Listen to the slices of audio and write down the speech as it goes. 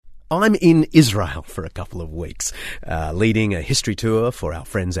I'm in Israel for a couple of weeks, leading a history tour for our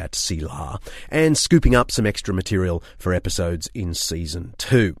friends at CELA and scooping up some extra material for episodes in Season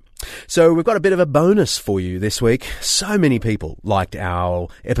 2. So we've got a bit of a bonus for you this week. So many people liked our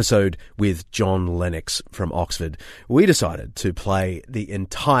episode with John Lennox from Oxford. We decided to play the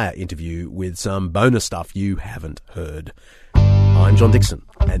entire interview with some bonus stuff you haven't heard. I'm John Dixon,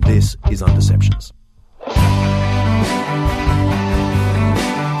 and this is Undeceptions.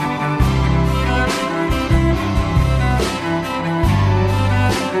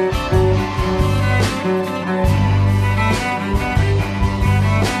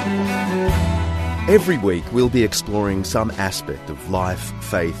 Every week we'll be exploring some aspect of life,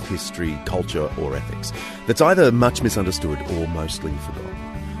 faith, history, culture or ethics that's either much misunderstood or mostly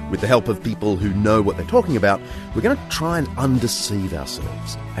forgotten. With the help of people who know what they're talking about, we're going to try and undeceive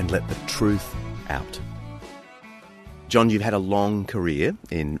ourselves and let the truth out. John, you've had a long career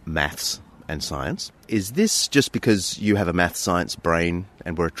in maths and science. Is this just because you have a maths-science brain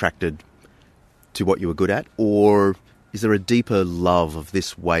and were attracted to what you were good at, or is there a deeper love of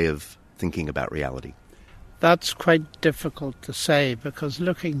this way of thinking about reality? That's quite difficult to say, because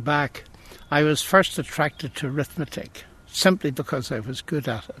looking back, I was first attracted to arithmetic simply because I was good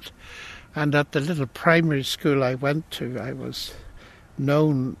at it. And at the little primary school I went to, I was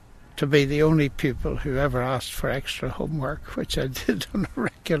known to be the only pupil who ever asked for extra homework, which I did on a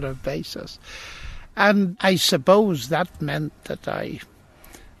regular basis. And I suppose that meant that I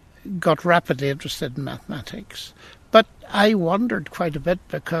got rapidly interested in mathematics. But I wondered quite a bit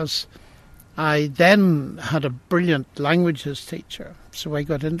because I then had a brilliant languages teacher, so I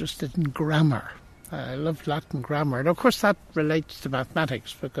got interested in grammar. I loved Latin grammar. And of course that relates to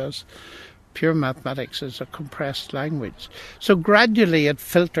mathematics because pure mathematics is a compressed language. So gradually it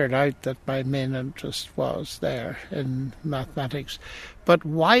filtered out that my main interest was there in mathematics. But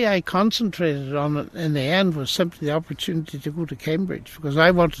why I concentrated on it in the end was simply the opportunity to go to Cambridge, because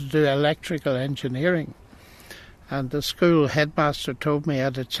I wanted to do electrical engineering. And the school headmaster told me I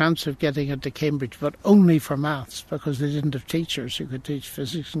had a chance of getting into Cambridge, but only for maths, because they didn't have teachers who could teach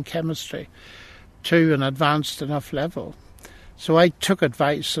physics and chemistry to an advanced enough level. So I took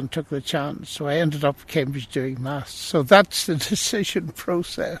advice and took the chance. So I ended up at Cambridge doing maths. So that's the decision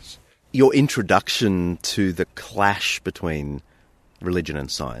process. Your introduction to the clash between religion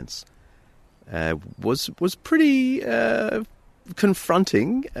and science was pretty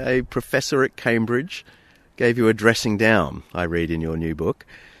confronting. A professor at Cambridge gave you a dressing down, I read in your new book,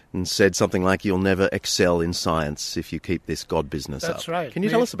 and said something like, you'll never excel in science if you keep this God business up. That's right. Can you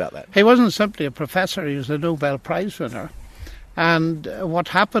tell us about that? He wasn't simply a professor, he was a Nobel Prize winner. And what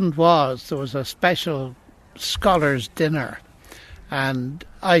happened was there was a special scholars' dinner, and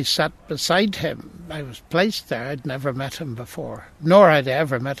I sat beside him. I was placed there. I'd never met him before, nor had I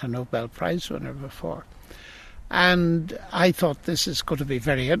ever met a Nobel Prize winner before. And I thought, this is going to be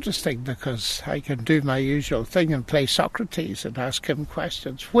very interesting because I can do my usual thing and play Socrates and ask him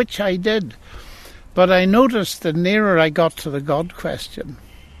questions, which I did. But I noticed the nearer I got to the God question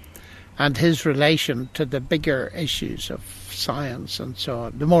and his relation to the bigger issues of science and so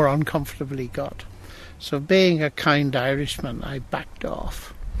on, the more uncomfortable he got. So being a kind Irishman, I backed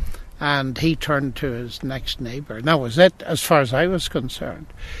off. And he turned to his next neighbour. And that was it, as far as I was concerned.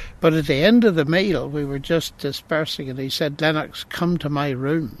 But at the end of the meal, we were just dispersing, and he said, Lennox, come to my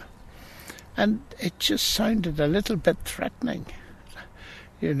room. And it just sounded a little bit threatening.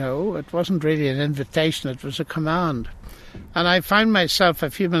 You know, it wasn't really an invitation, it was a command. And I found myself a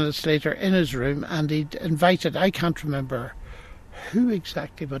few minutes later in his room, and he'd invited, I can't remember who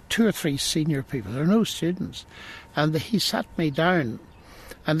exactly, but 2 or 3 senior people. There were no students. And he sat me down.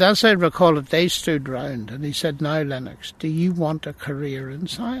 And as I recall it, they stood round, and he said, now, Lennox, do you want a career in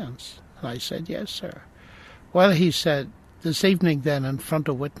science? And I said, yes, sir. Well, he said, this evening then, in front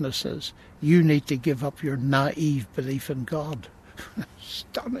of witnesses, you need to give up your naive belief in God.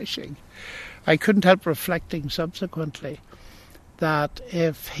 Astonishing. I couldn't help reflecting subsequently that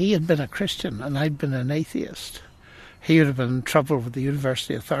if he had been a Christian and I'd been an atheist, he would have been in trouble with the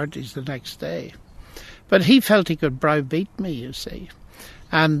university authorities the next day. But he felt he could browbeat me, you see.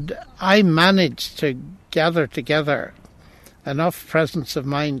 And I managed to gather together enough presence of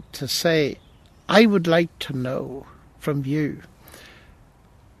mind to say, I would like to know from you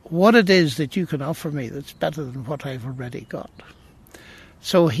what it is that you can offer me that's better than what I've already got.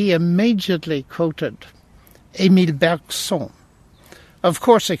 So he immediately quoted Émile Bergson, of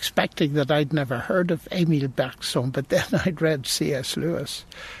course expecting that I'd never heard of Émile Bergson, but then I'd read C.S. Lewis.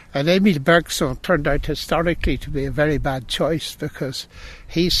 And Émile Bergson turned out historically to be a very bad choice because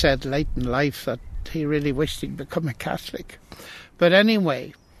he said late in life that he really wished he'd become a Catholic. But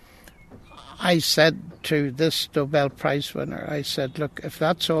anyway, I said to this Nobel Prize winner, I said, look, if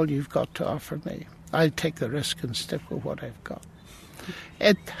that's all you've got to offer me, I'll take the risk and stick with what I've got.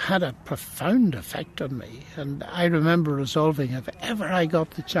 It had a profound effect on me, and I remember resolving if ever I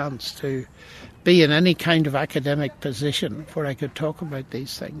got the chance to be in any kind of academic position where I could talk about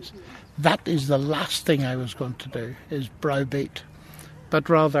these things, that is the last thing I was going to do, is browbeat, but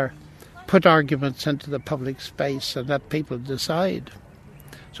rather put arguments into the public space and let people decide.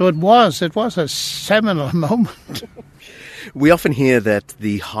 So it was a seminal moment. We often hear that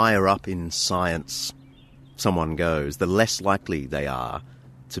the higher up in science someone goes, the less likely they are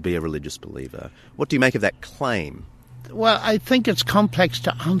to be a religious believer. What do you make of that claim? Well, I think it's complex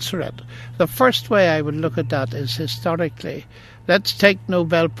to answer it. The first way I would look at that is historically. Let's take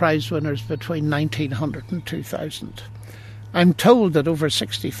Nobel Prize winners between 1900 and 2000. I'm told that over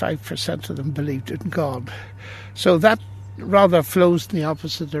 65% of them believed in God. So that rather flows in the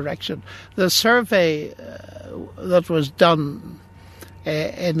opposite direction. The survey that was done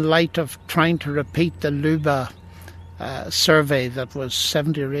in light of trying to repeat the Luba survey that was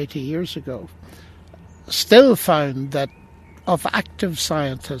 70 or 80 years ago still found that of active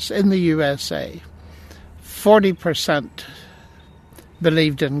scientists in the USA, 40%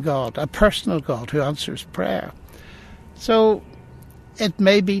 believed in God, a personal God who answers prayer. So it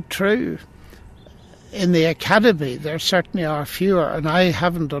may be true. In the academy, there certainly are fewer, and I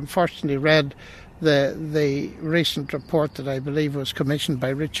haven't unfortunately read the recent report that I believe was commissioned by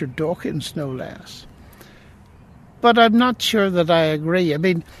Richard Dawkins, no less. But I'm not sure that I agree. I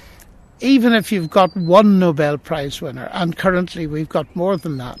mean, even if you've got one Nobel Prize winner, and currently we've got more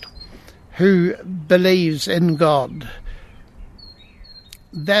than that, who believes in God,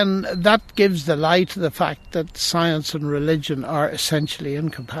 then that gives the lie to the fact that science and religion are essentially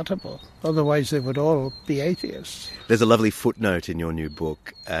incompatible. Otherwise they would all be atheists. There's a lovely footnote in your new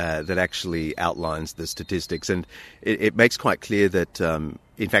book that actually outlines the statistics, and it makes quite clear that,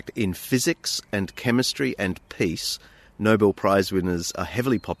 in fact, in physics and chemistry and peace, Nobel Prize winners are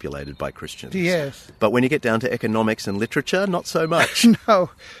heavily populated by Christians. Yes. But when you get down to economics and literature, not so much. No.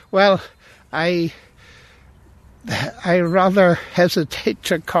 Well, I rather hesitate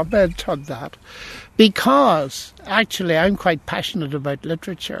to comment on that because actually I'm quite passionate about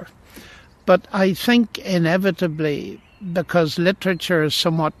literature. But I think inevitably, because literature is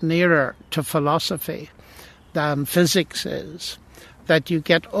somewhat nearer to philosophy than physics is, that you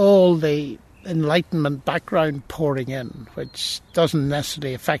get all the Enlightenment background pouring in, which doesn't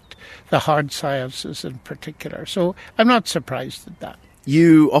necessarily affect the hard sciences in particular. So I'm not surprised at that.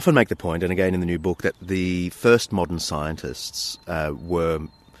 You often make the point, and again in the new book, that the first modern scientists were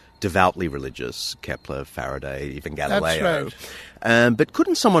devoutly religious, Kepler, Faraday, even Galileo. That's right. But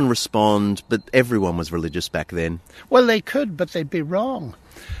couldn't someone respond, but everyone was religious back then? Well, they could, but they'd be wrong.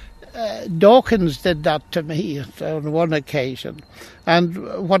 Dawkins did that to me on one occasion.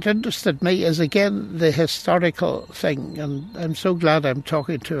 And what interested me is, again, the historical thing. And I'm so glad I'm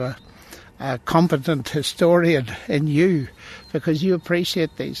talking to a competent historian in you, because you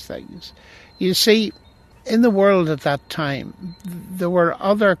appreciate these things. You see, in the world at that time, there were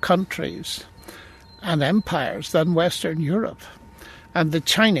other countries and empires than Western Europe. And the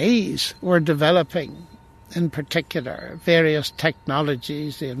Chinese were developing, in particular, various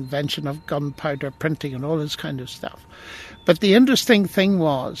technologies, the invention of gunpowder, printing and all this kind of stuff. But the interesting thing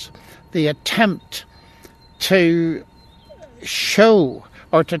was the attempt to show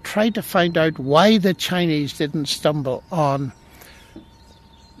or to try to find out why the Chinese didn't stumble on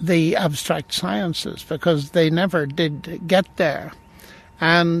the abstract sciences, because they never did get there.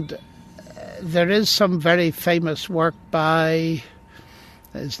 And there is some very famous work by,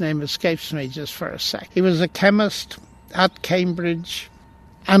 his name escapes me just for a sec. He was a chemist at Cambridge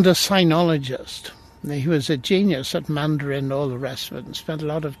and a sinologist. He was a genius at Mandarin, all the rest of it, and spent a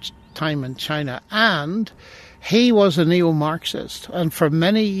lot of time in China. And he was a neo-Marxist, and for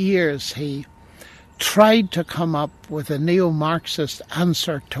many years he tried to come up with a neo-Marxist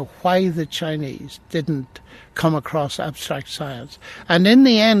answer to why the Chinese didn't come across abstract science. And in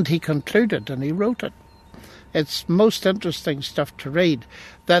the end he concluded, and he wrote it, it's most interesting stuff to read,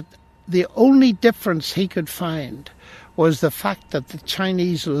 that the only difference he could find was the fact that the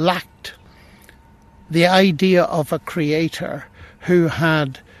Chinese lacked the idea of a creator who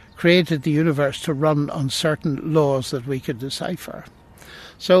had created the universe to run on certain laws that we could decipher.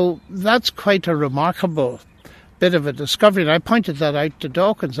 So that's quite a remarkable bit of a discovery. And I pointed that out to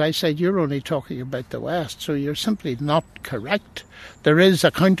Dawkins. I said, you're only talking about the West, so you're simply not correct. There is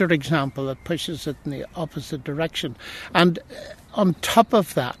a counterexample that pushes it in the opposite direction. And on top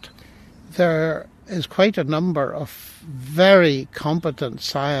of that, there is quite a number of very competent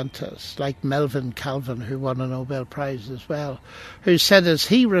scientists, like Melvin Calvin, who won a Nobel Prize as well, who said as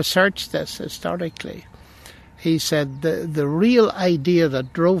he researched this historically, he said the real idea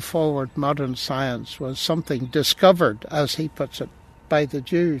that drove forward modern science was something discovered, as he puts it, by the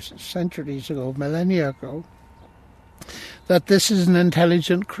Jews centuries ago, millennia ago, that this is an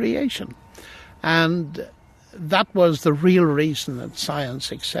intelligent creation. And that was the real reason that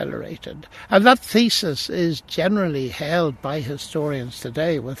science accelerated. And that thesis is generally held by historians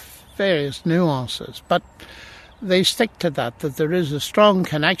today with various nuances, but they stick to that there is a strong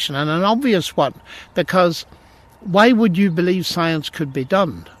connection, and an obvious one, because why would you believe science could be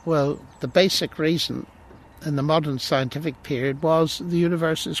done? Well, the basic reason in the modern scientific period was the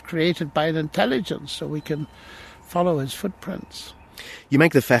universe is created by an intelligence, so we can follow his footprints. You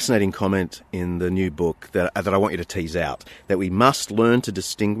make the fascinating comment in the new book that I want you to tease out, that we must learn to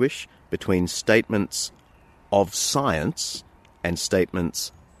distinguish between statements of science and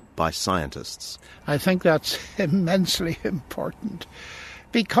statements by scientists. I think that's immensely important,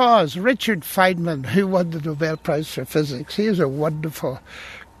 because Richard Feynman, who won the Nobel Prize for Physics, he has a wonderful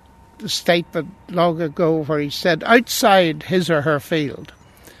statement long ago where he said, outside his or her field,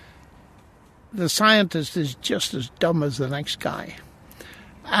 the scientist is just as dumb as the next guy.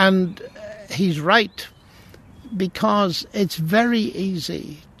 And he's right, because it's very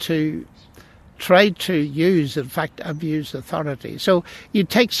easy to try to use, in fact, abuse authority. So you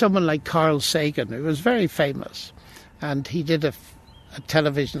take someone like Carl Sagan, who was very famous, and he did a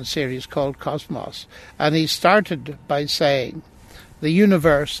television series called Cosmos, and he started by saying, the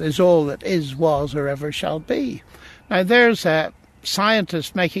universe is all that is, was, or ever shall be. Now there's a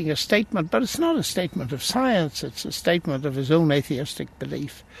scientist making a statement, but it's not a statement of science, it's a statement of his own atheistic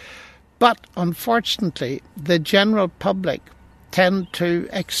belief. But unfortunately, the general public tend to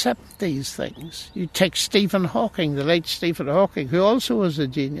accept these things. You take Stephen Hawking, the late Stephen Hawking, who also was a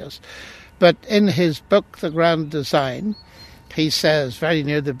genius, but in his book, The Grand Design, he says, very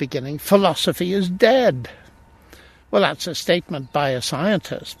near the beginning, philosophy is dead. Well, that's a statement by a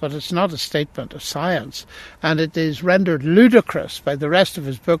scientist, but it's not a statement of science. And it is rendered ludicrous by the rest of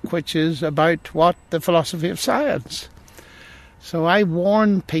his book, which is about what? The philosophy of science. So I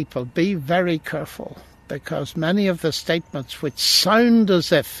warn people, be very careful, because many of the statements which sound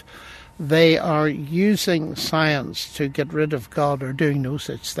as if they are using science to get rid of God are doing no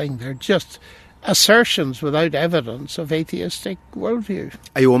such thing. They're just assertions without evidence of atheistic worldview.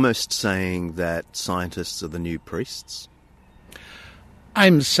 Are you almost saying that scientists are the new priests?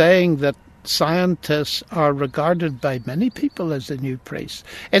 I'm saying that scientists are regarded by many people as the new priests.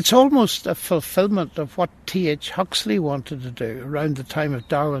 It's almost a fulfillment of what T.H. Huxley wanted to do around the time of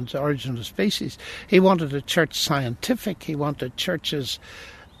Darwin's Origin of Species. He wanted a church scientific. He wanted churches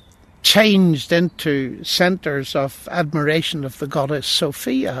changed into centres of admiration of the goddess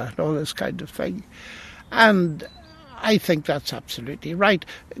Sophia and all this kind of thing. And I think that's absolutely right.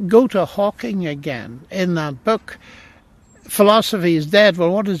 Go to Hawking again in that book. Philosophy is dead.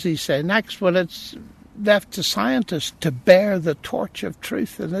 Well, what does he say next? Well, it's left to scientists to bear the torch of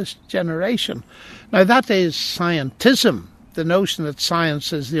truth in this generation. Now, that is scientism, the notion that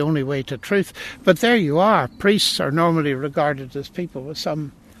science is the only way to truth. But there you are. Priests are normally regarded as people with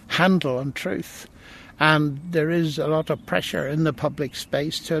some handle on truth, and there is a lot of pressure in the public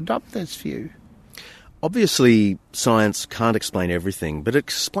space to adopt this view. Obviously, science can't explain everything, but it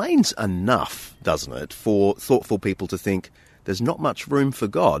explains enough, doesn't it, for thoughtful people to think there's not much room for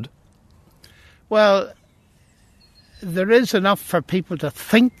God? Well, there is enough for people to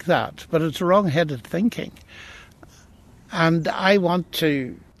think that, but it's wrong-headed thinking. And I want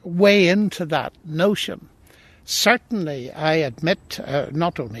to weigh into that notion. Certainly, I admit,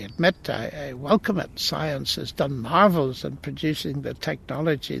 not only admit, I welcome it. Science has done marvels in producing the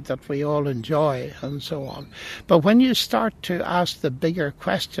technology that we all enjoy and so on. But when you start to ask the bigger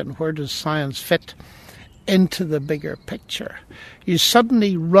question, where does science fit into the bigger picture, you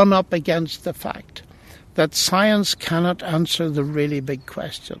suddenly run up against the fact that science cannot answer the really big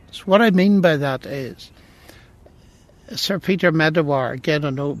questions. What I mean by that is, Sir Peter Medawar, again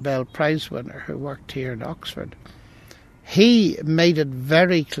a Nobel Prize winner who worked here in Oxford, he made it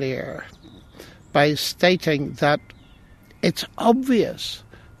very clear by stating that it's obvious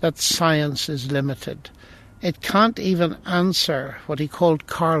that science is limited. It can't even answer what he called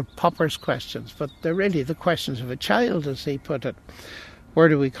Karl Popper's questions, but they're really the questions of a child, as he put it. Where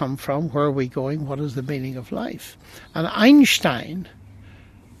do we come from? Where are we going? What is the meaning of life? And Einstein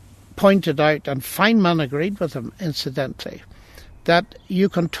pointed out, and Feynman agreed with him, incidentally, that you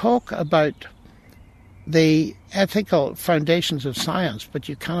can talk about the ethical foundations of science, but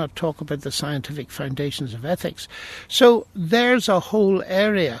you cannot talk about the scientific foundations of ethics. So there's a whole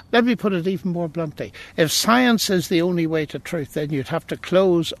area. Let me put it even more bluntly. If science is the only way to truth, then you'd have to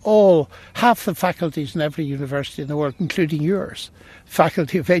close half the faculties in every university in the world, including yours.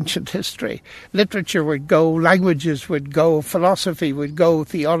 Faculty of Ancient History. Literature would go, languages would go, philosophy would go,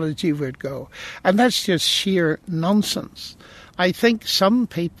 theology would go. And that's just sheer nonsense. I think some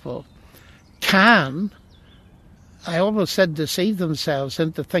people can, I almost said, deceive themselves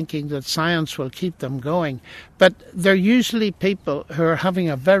into thinking that science will keep them going. But they're usually people who are having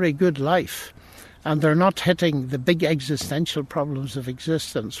a very good life, and they're not hitting the big existential problems of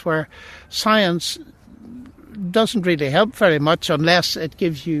existence, where science doesn't really help very much unless it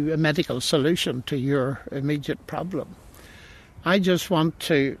gives you a medical solution to your immediate problem. I just want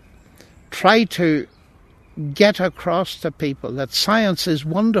to try to get across to people that science is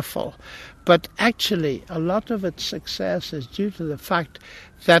wonderful, but actually a lot of its success is due to the fact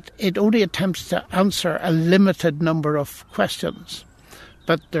that it only attempts to answer a limited number of questions.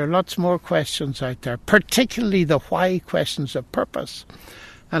 But there are lots more questions out there, particularly the why questions of purpose.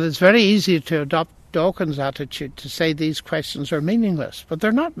 And it's very easy to adopt Dawkins' attitude to say these questions are meaningless, but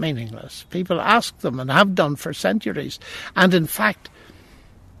they're not meaningless. People ask them and have done for centuries. And in fact,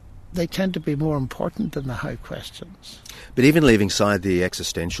 they tend to be more important than the how questions. But even leaving aside the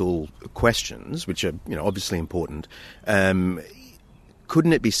existential questions, which are obviously important,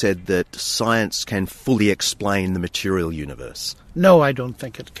 couldn't it be said that science can fully explain the material universe? No, I don't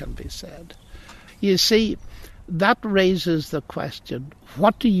think it can be said. You see, that raises the question,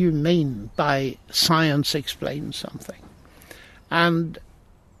 what do you mean by science explains something? And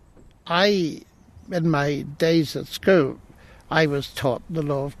in my days at school, I was taught the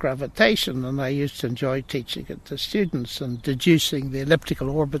law of gravitation, and I used to enjoy teaching it to students and deducing the elliptical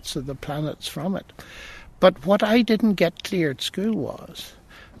orbits of the planets from it. But what I didn't get clear at school was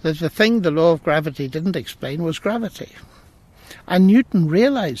that the thing the law of gravity didn't explain was gravity. And Newton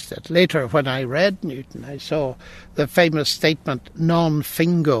realized it. Later, when I read Newton, I saw the famous statement, non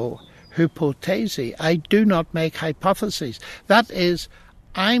fingo hypothesi, I do not make hypotheses. That is,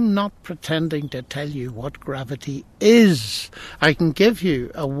 I'm not pretending to tell you what gravity is. I can give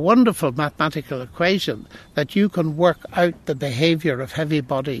you a wonderful mathematical equation that you can work out the behavior of heavy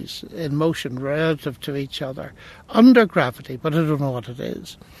bodies in motion relative to each other under gravity, but I don't know what it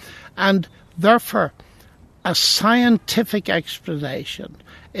is. And therefore, a scientific explanation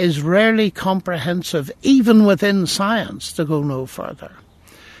is rarely comprehensive, even within science, to go no further.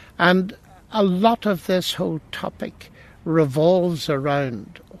 And a lot of this whole topic revolves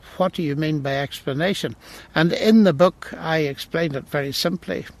around what do you mean by explanation. And in the book I explain it very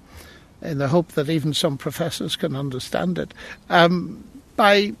simply, in the hope that even some professors can understand it,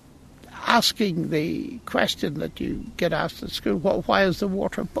 by asking the question that you get asked at school, why is the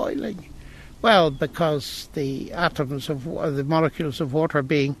water boiling? Well, because the molecules of water are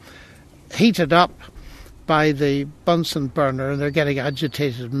being heated up by the Bunsen burner, and they're getting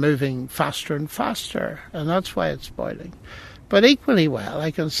agitated, moving faster and faster, and that's why it's boiling. But equally well, I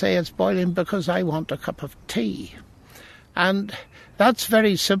can say it's boiling because I want a cup of tea. And that's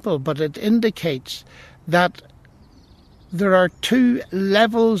very simple, but it indicates that there are two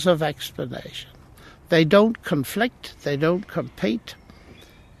levels of explanation. They don't conflict, they don't compete,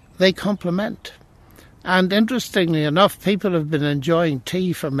 they complement. And interestingly enough, people have been enjoying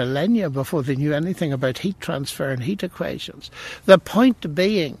tea for millennia before they knew anything about heat transfer and heat equations. The point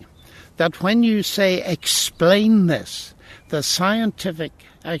being that when you say explain this, the scientific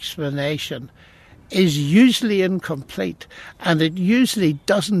explanation is usually incomplete, and it usually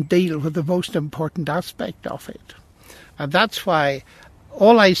doesn't deal with the most important aspect of it. And that's why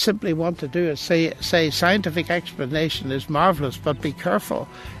all I simply want to do is say scientific explanation is marvellous, but be careful.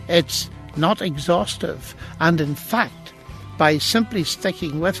 It's not exhaustive, and in fact, by simply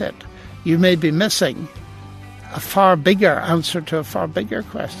sticking with it, you may be missing a far bigger answer to a far bigger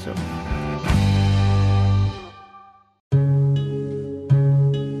question.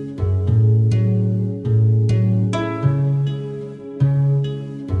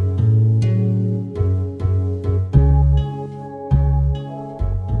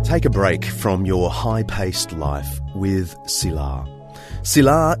 Take a break from your high-paced life with Silah.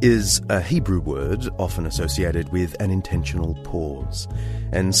 Silah is a Hebrew word often associated with an intentional pause.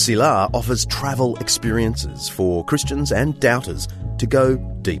 And Silah offers travel experiences for Christians and doubters to go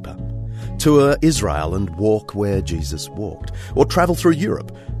deeper. Tour Israel and walk where Jesus walked. Or travel through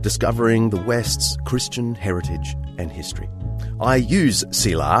Europe, discovering the West's Christian heritage and history. I use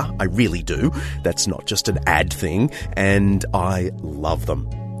Silah, I really do. That's not just an ad thing, and I love them.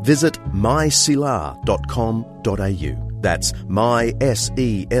 visit myselah.com.au. That's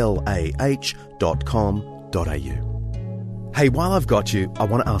myselah.com.au. Hey, while I've got you, I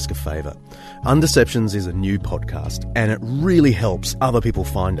want to ask a favour. Undeceptions is a new podcast, and it really helps other people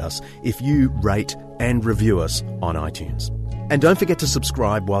find us if you rate and review us on iTunes. And don't forget to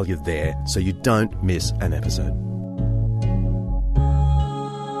subscribe while you're there so you don't miss an episode.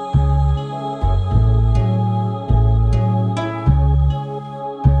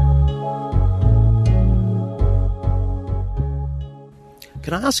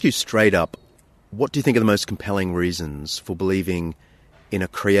 Can I ask you straight up, what do you think are the most compelling reasons for believing in a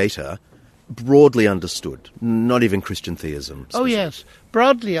creator, broadly understood, not even Christian theism? Oh yes,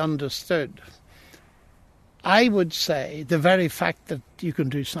 broadly understood. I would say the very fact that you can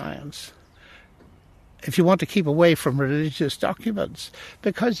do science, if you want to keep away from religious documents,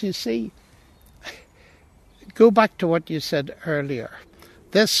 because you see, go back to what you said earlier,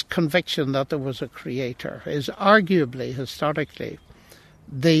 this conviction that there was a creator is arguably, historically,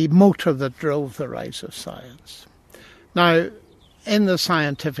 the motor that drove the rise of science. Now, in the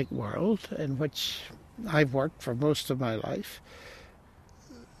scientific world, in which I've worked for most of my life,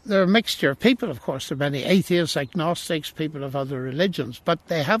 there are a mixture of people, of course. There are many atheists, agnostics, people of other religions, but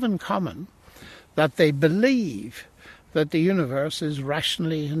they have in common that they believe that the universe is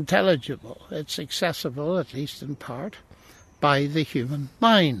rationally intelligible. It's accessible, at least in part, by the human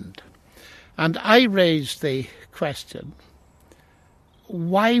mind. And I raised the question,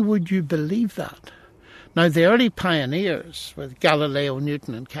 why would you believe that? Now, the early pioneers, with Galileo,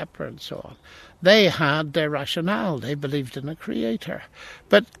 Newton and Kepler and so on, they had their rationale. They believed in a creator.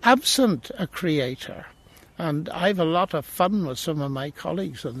 But absent a creator, and I've a lot of fun with some of my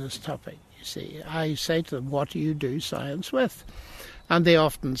colleagues on this topic, you see, I say to them, what do you do science with? And they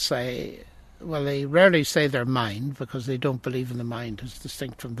often say, well, they rarely say their mind, because they don't believe in the mind as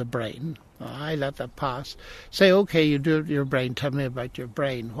distinct from the brain. I let that pass. Say, okay, you do your brain, tell me about your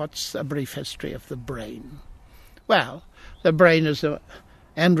brain. What's a brief history of the brain? Well, the brain is the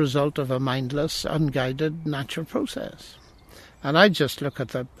end result of a mindless, unguided natural process. And I just look at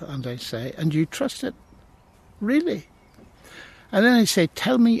them and I say, and you trust it? Really? And then I say,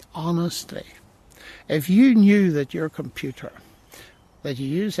 tell me honestly, if you knew that your computer that you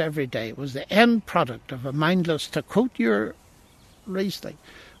use every day was the end product of a mindless, to quote your reasoning,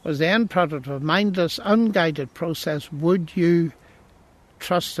 was the end product of a mindless, unguided process, would you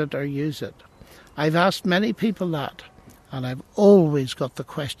trust it or use it? I've asked many people that, and I've always got the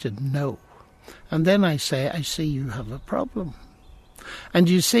question, no. And then I say, I see you have a problem. And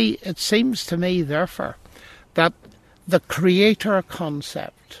you see, it seems to me, therefore, that the creator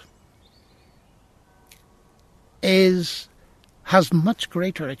concept has much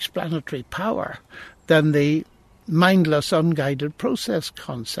greater explanatory power than the mindless, unguided process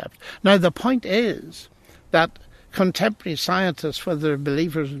concept. Now, the point is that contemporary scientists, whether they're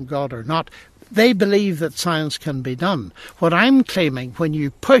believers in God or not, they believe that science can be done. What I'm claiming, when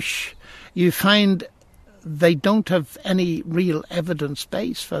you push, you find they don't have any real evidence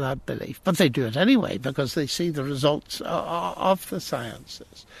base for that belief. But they do it anyway because they see the results of the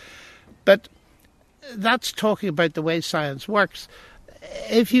sciences. But that's talking about the way science works.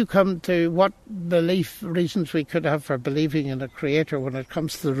 If you come to what reasons we could have for believing in a creator when it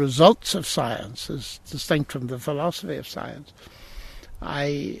comes to the results of science, as distinct from the philosophy of science,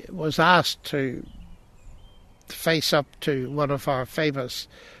 I was asked to face up to one of our famous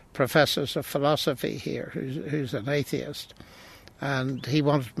professors of philosophy here, who's an atheist, and he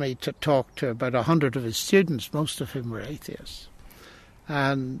wanted me to talk to about 100 of his students, most of whom were atheists.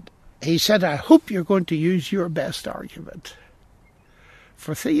 And he said, I hope you're going to use your best argument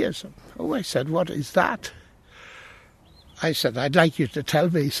for theism. Oh, I said, what is that? I said, I'd like you to tell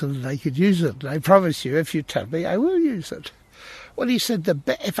me so that I could use it. And I promise you, if you tell me, I will use it. Well, he said,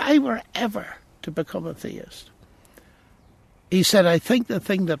 if I were ever to become a theist, he said, I think the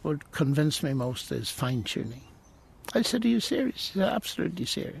thing that would convince me most is fine-tuning. I said, are you serious? He said, absolutely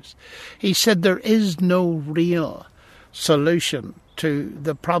serious. He said, there is no real solution to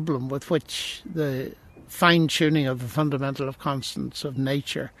the problem with which the fine-tuning of the fundamental of constants of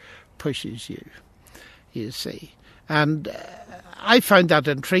nature pushes you, you see. And I found that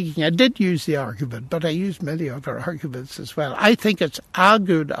intriguing. I did use the argument, but I used many other arguments as well. I think it's a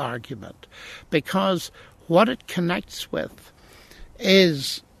good argument because what it connects with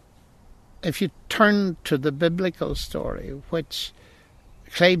is, if you turn to the biblical story, which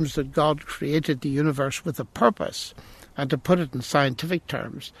claims that God created the universe with a purpose, and to put it in scientific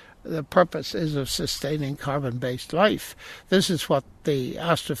terms, the purpose is of sustaining carbon-based life. This is what the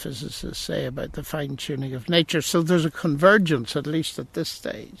astrophysicists say about the fine-tuning of nature. So there's a convergence, at least at this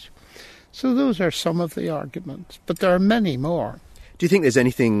stage. So those are some of the arguments, but there are many more. Do you think there's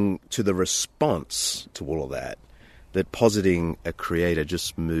anything to the response to all of that positing a creator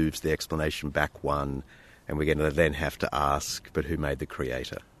just moves the explanation back one, and we're going to then have to ask, but who made the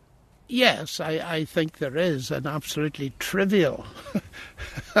creator? Yes, I think there is an absolutely trivial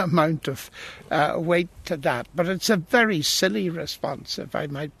amount of weight to that. But it's a very silly response, if I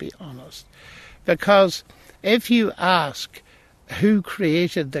might be honest. Because if you ask who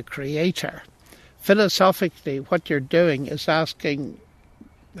created the creator, philosophically what you're doing is asking,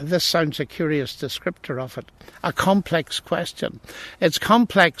 this sounds a curious descriptor of it, a complex question. It's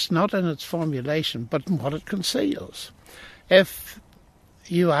complex not in its formulation, but in what it conceals. If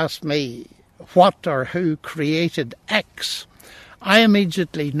you ask me what or who created X, I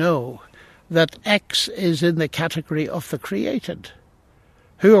immediately know that X is in the category of the created.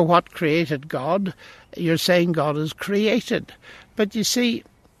 Who or what created God? You're saying God is created. But you see,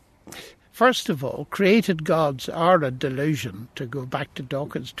 first of all, created gods are a delusion, to go back to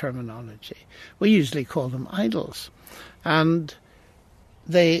Dawkins' terminology. We usually call them idols. And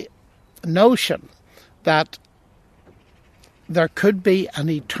the notion that there could be an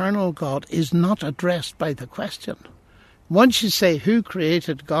eternal God is not addressed by the question. Once you say who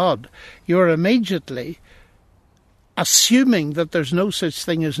created God, you're immediately assuming that there's no such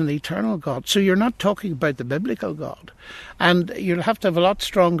thing as an eternal God. So you're not talking about the biblical God. And you'll have to have a lot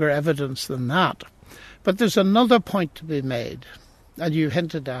stronger evidence than that. But there's another point to be made, and you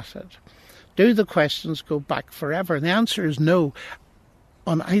hinted at it. Do the questions go back forever? And the answer is no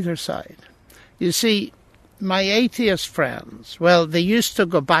on either side. You see, my atheist friends, well, they used to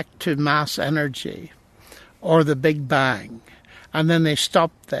go back to mass energy or the Big Bang, and then they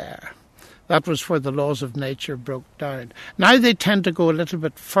stopped there. That was where the laws of nature broke down. Now they tend to go a little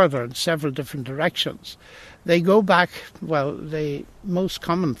bit further in several different directions. They go back, well, the most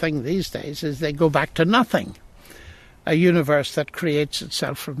common thing these days is they go back to nothing, a universe that creates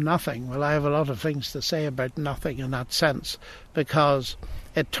itself from nothing. Well, I have a lot of things to say about nothing in that sense, because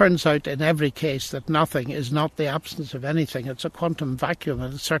it turns out in every case that nothing is not the absence of anything. It's a quantum vacuum,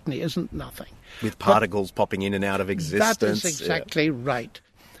 and it certainly isn't nothing. With particles popping in and out of existence. That is exactly right.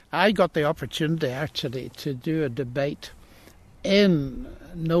 I got the opportunity, actually, to do a debate in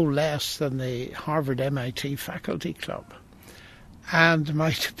no less than the Harvard-MIT Faculty Club. And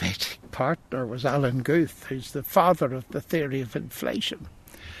my debating partner was Alan Guth, who's the father of the theory of inflation.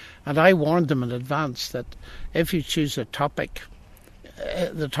 And I warned him in advance that if you choose a topic,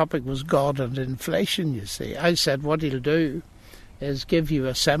 the topic was God and inflation, you see. I said what he'll do is give you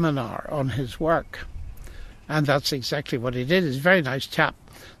a seminar on his work. And that's exactly what he did. He's a very nice chap.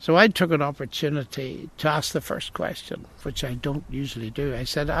 So I took an opportunity to ask the first question, which I don't usually do. I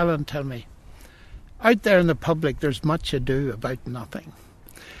said, Alan, tell me, out there in the public there's much ado about nothing.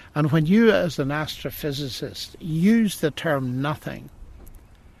 And when you as an astrophysicist use the term nothing,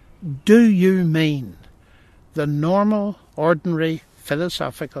 do you mean the normal, ordinary,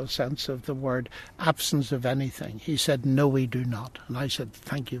 philosophical sense of the word absence of anything? He said, no, we do not. And I said,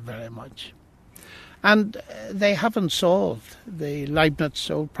 thank you very much. And they haven't solved the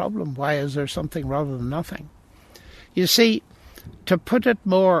Leibniz old problem. Why is there something rather than nothing? You see, to put it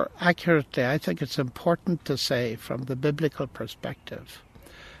more accurately, I think it's important to say from the biblical perspective,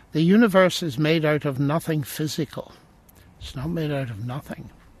 the universe is made out of nothing physical. It's not made out of nothing.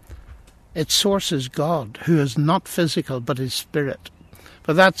 Its source is God, who is not physical but is spirit.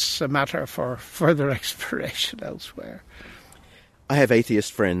 But that's a matter for further exploration elsewhere. I have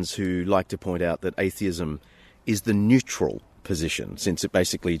atheist friends who like to point out that atheism is the neutral position, since it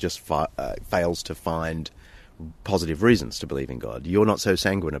basically just fails to find positive reasons to believe in God. You're not so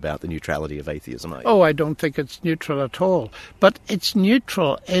sanguine about the neutrality of atheism, are you? Oh, I don't think it's neutral at all. But it's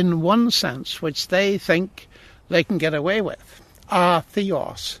neutral in one sense, which they think they can get away with.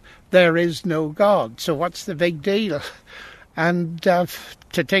 Theos. There is no God. So what's the big deal? And to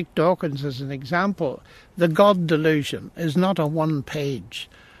take Dawkins as an example, the God delusion is not a one-page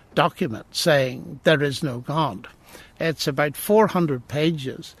document saying there is no God. It's about 400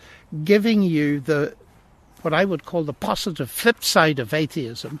 pages giving you what I would call the positive flip side of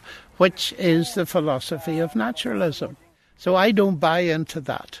atheism, which is the philosophy of naturalism. So I don't buy into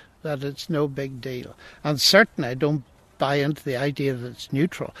that it's no big deal. And certainly I don't buy into the idea that it's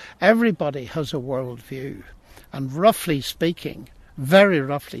neutral. Everybody has a worldview. And roughly speaking, very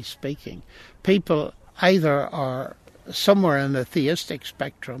roughly speaking, people either are somewhere in the theistic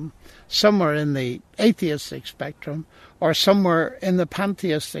spectrum, somewhere in the atheistic spectrum, or somewhere in the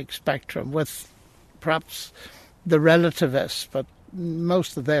pantheistic spectrum, with perhaps the relativists, but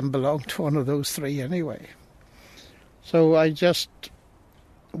most of them belong to one of those three anyway. So I just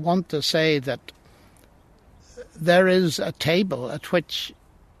want to say that there is a table at which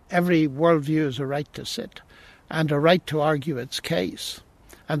every worldview has a right to sit and a right to argue its case.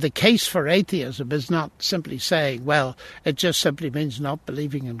 And the case for atheism is not simply saying, well, it just simply means not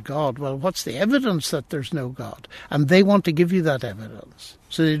believing in God. Well, what's the evidence that there's no God? And they want to give you that evidence.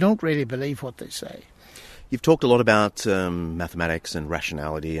 So they don't really believe what they say. You've talked a lot about mathematics and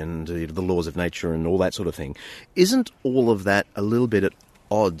rationality and the laws of nature and all that sort of thing. Isn't all of that a little bit at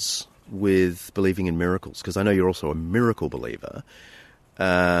odds with believing in miracles? Because I know you're also a miracle believer.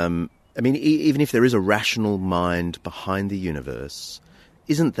 I mean, even if there is a rational mind behind the universe,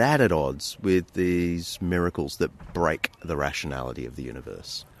 isn't that at odds with these miracles that break the rationality of the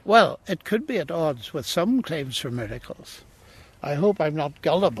universe? Well, it could be at odds with some claims for miracles. I hope I'm not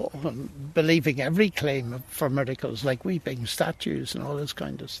gullible and believing every claim for miracles like weeping statues and all this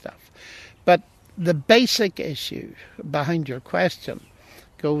kind of stuff. But the basic issue behind your question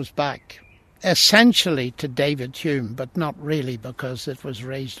goes back essentially to David Hume, but not really, because it was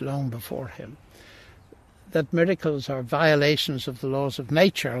raised long before him, that miracles are violations of the laws of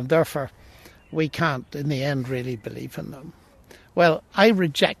nature, and therefore we can't in the end really believe in them. Well, I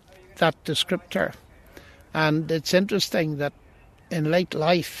reject that descriptor, and it's interesting that in late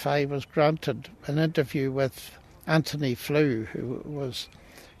life, I was granted an interview with Anthony Flew, who was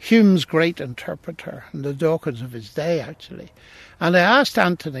Hume's great interpreter and the Dawkins of his day, actually. And I asked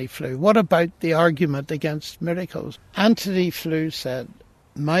Anthony Flew, what about the argument against miracles? Anthony Flew said,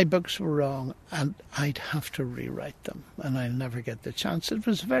 my books were wrong and I'd have to rewrite them and I'll never get the chance. It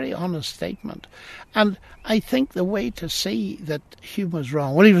was a very honest statement. And I think the way to see that Hume was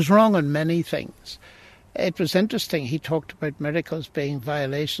wrong, well, he was wrong on many things. It was interesting, he talked about miracles being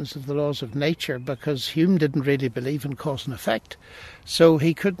violations of the laws of nature because Hume didn't really believe in cause and effect, so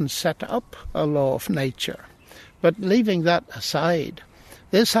he couldn't set up a law of nature. But leaving that aside,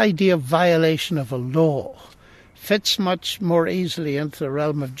 this idea of violation of a law fits much more easily into the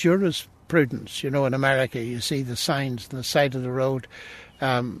realm of jurisprudence. You know, in America you see the signs on the side of the road,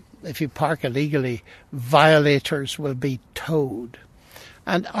 if you park illegally, violators will be towed.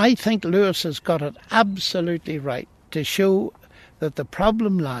 And I think Lewis has got it absolutely right to show that the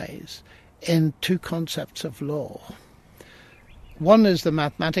problem lies in two concepts of law. One is the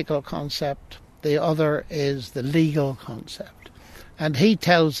mathematical concept, the other is the legal concept. And he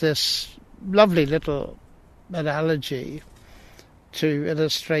tells this lovely little analogy to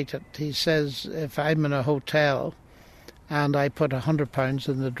illustrate it. He says, if I'm in a hotel and I put £100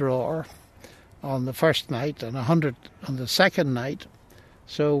 in the drawer on the first night and 100 on the second night,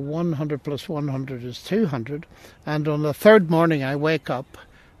 so 100 plus 100 is 200. And on the third morning I wake up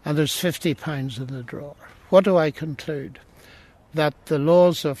and there's £50 in the drawer. What do I conclude? That the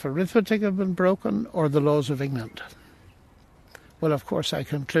laws of arithmetic have been broken or the laws of England? Well, of course, I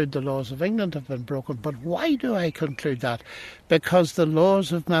conclude the laws of England have been broken. But why do I conclude that? Because the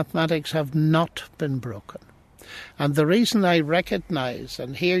laws of mathematics have not been broken. And the reason I recognise,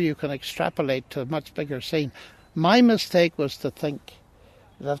 and here you can extrapolate to a much bigger scene, my mistake was to think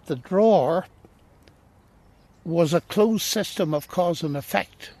that the drawer was a closed system of cause and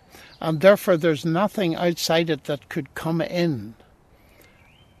effect, and therefore there's nothing outside it that could come in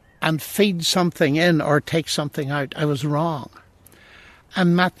and feed something in or take something out. I was wrong.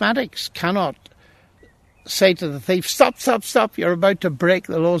 And mathematics cannot say to the thief, stop, stop, stop, you're about to break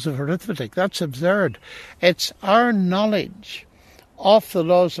the laws of arithmetic. That's absurd. It's our knowledge of the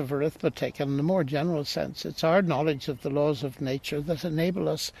laws of arithmetic, and in a more general sense, it's our knowledge of the laws of nature that enable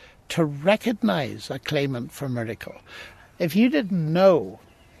us to recognize a claimant for miracle. If you didn't know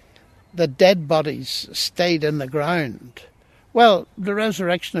that dead bodies stayed in the ground, well, the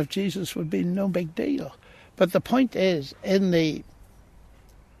resurrection of Jesus would be no big deal. But the point is, in the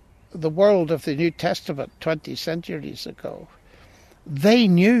world of the New Testament 20 centuries ago, they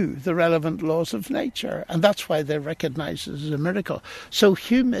knew the relevant laws of nature, and that's why they recognized it as a miracle. So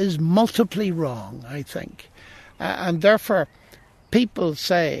Hume is multiply wrong, I think. And therefore, people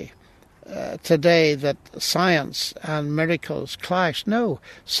say today that science and miracles clash. No,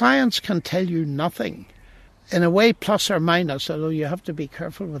 science can tell you nothing. In a way, plus or minus, although you have to be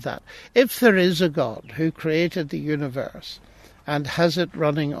careful with that. If there is a God who created the universe and has it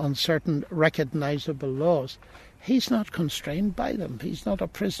running on certain recognizable laws, he's not constrained by them. He's not a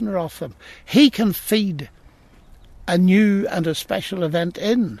prisoner of them. He can feed a new and a special event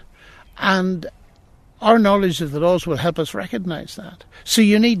in. And our knowledge of the laws will help us recognize that. So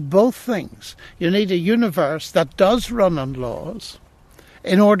you need both things. You need a universe that does run on laws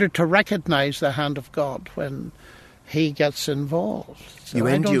in order to recognize the hand of God when he gets involved. So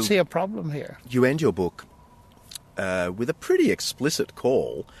I don't see a problem here. You end your book with a pretty explicit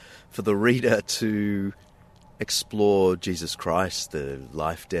call for the reader to explore Jesus Christ, the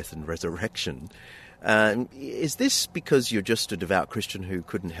life, death and resurrection. Is this because you're just a devout Christian who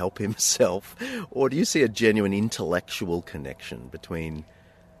couldn't help himself, or do you see a genuine intellectual connection between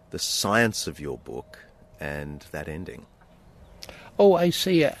the science of your book and that ending? Oh, I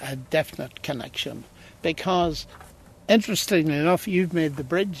see a definite connection, because interestingly enough, you've made the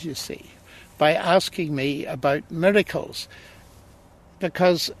bridge, you see, by asking me about miracles,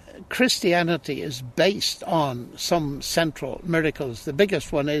 because Christianity is based on some central miracles. The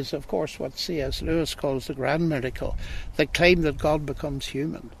biggest one is, of course, what C.S. Lewis calls the grand miracle, the claim that God becomes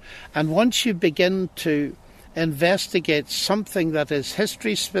human. And once you begin to investigate something that is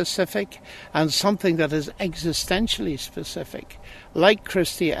history-specific and something that is existentially specific, like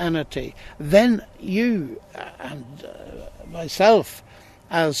Christianity, then you and myself,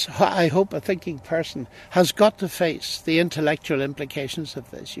 as I hope a thinking person, has got to face the intellectual implications of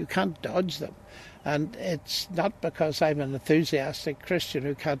this. You can't dodge them. And it's not because I'm an enthusiastic Christian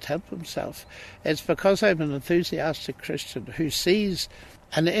who can't help himself. It's because I'm an enthusiastic Christian who sees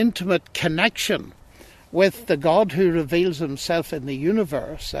an intimate connection with the God who reveals himself in the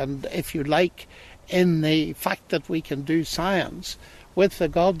universe, and if you like, in the fact that we can do science, with the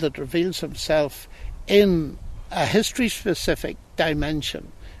God that reveals himself in a history-specific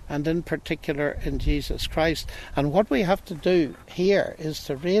dimension, and in particular in Jesus Christ. And what we have to do here is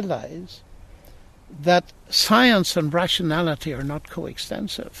to realize that science and rationality are not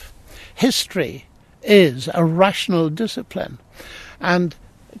coextensive. History is a rational discipline, and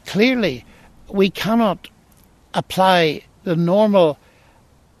clearly we cannot apply the normal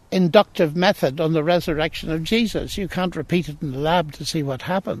inductive method on the resurrection of Jesus. You can't repeat it in the lab to see what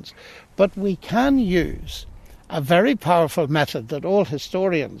happens. But we can use a very powerful method that all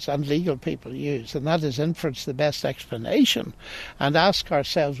historians and legal people use, and that is inference the best explanation, and ask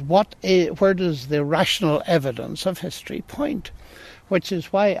ourselves, where does the rational evidence of history point? Which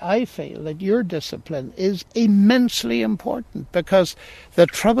is why I feel that your discipline is immensely important, because the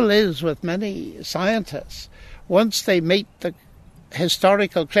trouble is with many scientists, once they meet the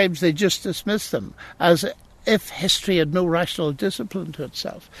historical claims, they just dismiss them as if history had no rational discipline to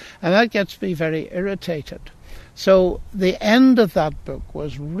itself. And that gets me very irritated. So the end of that book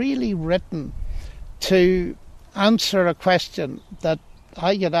was really written to answer a question that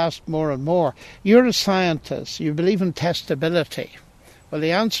I get asked more and more. You're a scientist, you believe in testability. Well,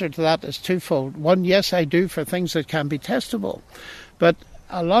 the answer to that is twofold. One, yes, I do for things that can be testable. But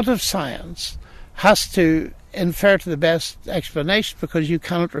a lot of science has to infer to the best explanation, because you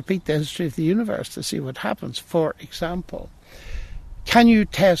cannot repeat the history of the universe to see what happens. For example, can you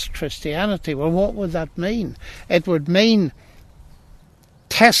test Christianity? Well, what would that mean? It would mean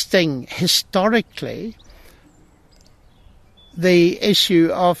testing historically the issue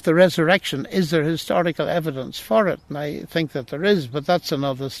of the resurrection. Is there historical evidence for it? And I think that there is, but that's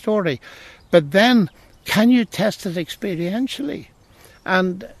another story. But then, can you test it experientially?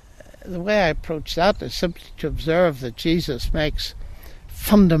 And the way I approach that is simply to observe that Jesus makes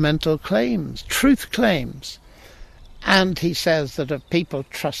fundamental claims, truth claims. And he says that if people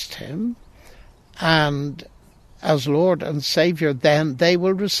trust him and as Lord and Saviour, then they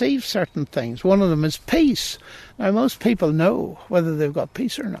will receive certain things. One of them is peace. Now, most people know whether they've got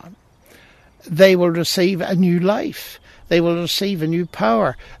peace or not. They will receive a new life. They will receive a new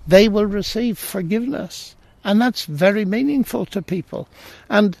power. They will receive forgiveness. And that's very meaningful to people.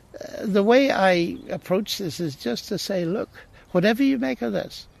 And the way I approach this is just to say, look, whatever you make of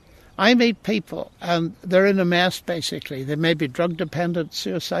this, I meet people and they're in a mess, basically. They may be drug-dependent,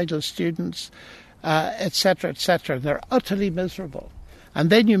 suicidal students, etc., etc. They're utterly miserable. And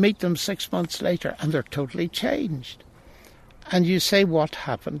then you meet them 6 months later and they're totally changed. And you say, what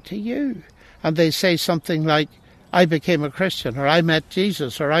happened to you? And they say something like, I became a Christian, or I met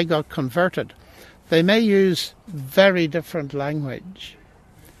Jesus, or I got converted. They may use very different language.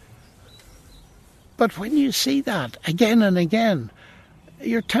 But when you see that again and again,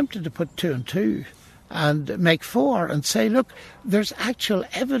 you're tempted to put 2 and 2 and make 4 and say, look, there's actual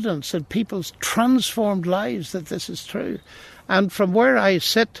evidence in people's transformed lives that this is true. And from where I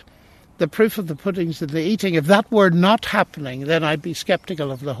sit, the proof of the pudding's in the eating. If that were not happening, then I'd be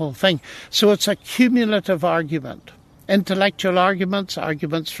sceptical of the whole thing. So it's a cumulative argument. Intellectual arguments,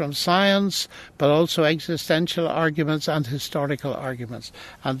 arguments from science, but also existential arguments and historical arguments.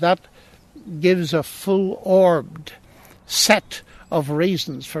 And that gives a full-orbed set of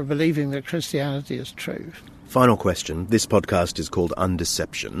reasons for believing that Christianity is true. Final question. This podcast is called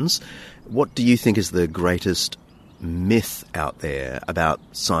Undeceptions. What do you think is the greatest myth out there about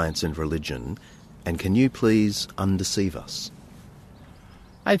science and religion? And can you please undeceive us?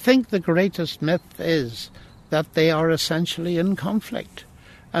 I think the greatest myth is that they are essentially in conflict.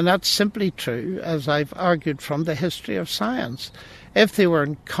 And that's simply true, as I've argued from the history of science. If they were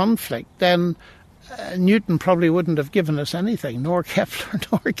in conflict, then Newton probably wouldn't have given us anything, nor Kepler,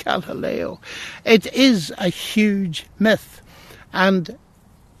 nor Galileo. It is a huge myth. And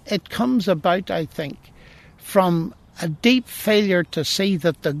it comes about, I think, from a deep failure to see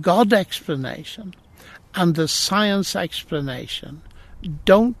that the God explanation and the science explanation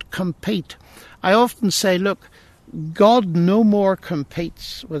don't compete. I often say, look, God no more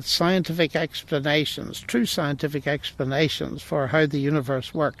competes with scientific explanations, true scientific explanations for how the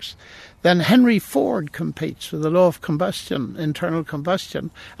universe works, than Henry Ford competes with the law of combustion, internal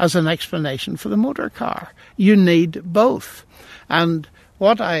combustion, as an explanation for the motor car. You need both. And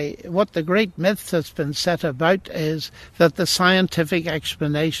what the great myth that's been set about is that the scientific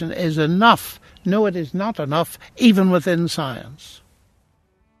explanation is enough. No, it is not enough, even within science.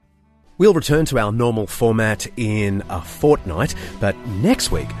 We'll return to our normal format in a fortnight, but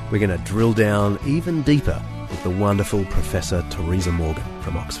next week we're going to drill down even deeper with the wonderful Professor Teresa Morgan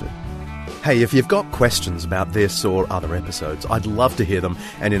from Oxford. Hey, if you've got questions about this or other episodes, I'd love to hear them,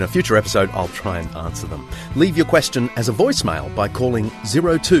 and in a future episode I'll try and answer them. Leave your question as a voicemail by calling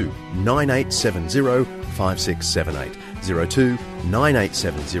 02 9870 5678. 02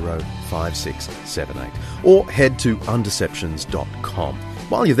 9870 5678. Or head to undeceptions.com.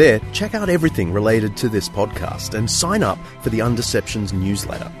 While you're there, check out everything related to this podcast and sign up for the Undeceptions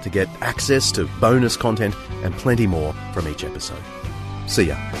newsletter to get access to bonus content and plenty more from each episode. See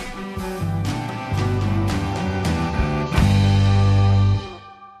ya.